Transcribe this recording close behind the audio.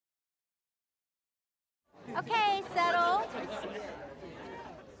Okay, settle.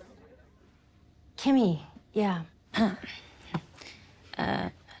 Kimmy, yeah.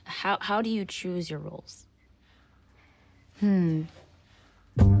 How do you choose your roles? I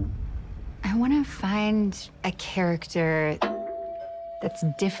want to find a character that's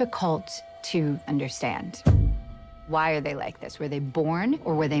difficult to understand. Why are they like this? Were they born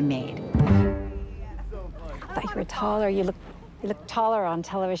or were they made? I thought you were taller. You look taller on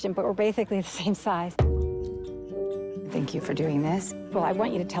television, but we're basically the same size. Thank you for doing this. Well, I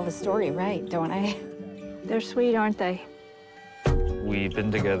want you to tell the story right, don't I? They're sweet, aren't they? We've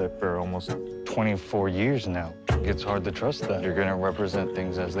been together for almost 24 years now. It's hard to trust that you're gonna represent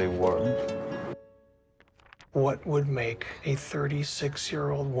things as they were. What would make a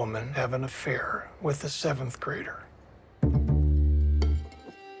 36-year-old woman have an affair with a 7th grader?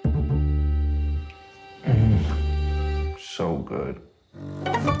 So good.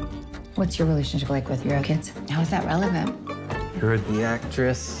 What's your relationship like with your kids? How is that relevant? You're the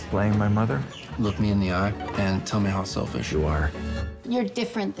actress playing my mother? Look me in the eye and tell me how selfish you are. You're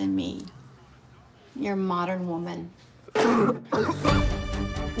different than me. You're a modern woman.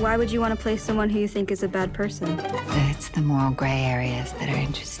 Why would you want to play someone who you think is a bad person? It's the moral gray areas that are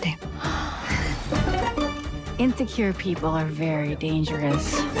interesting. Insecure people are very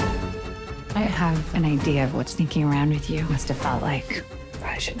dangerous. I have an idea of what's sneaking around with you. Must have felt like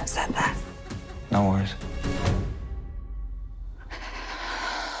I shouldn't have said that. No worries.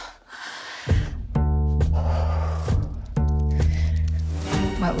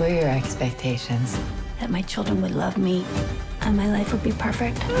 What were your expectations? That my children would love me and my life would be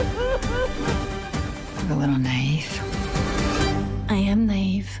perfect. You're a little naive. I am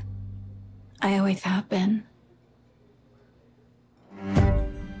naive. I always have been.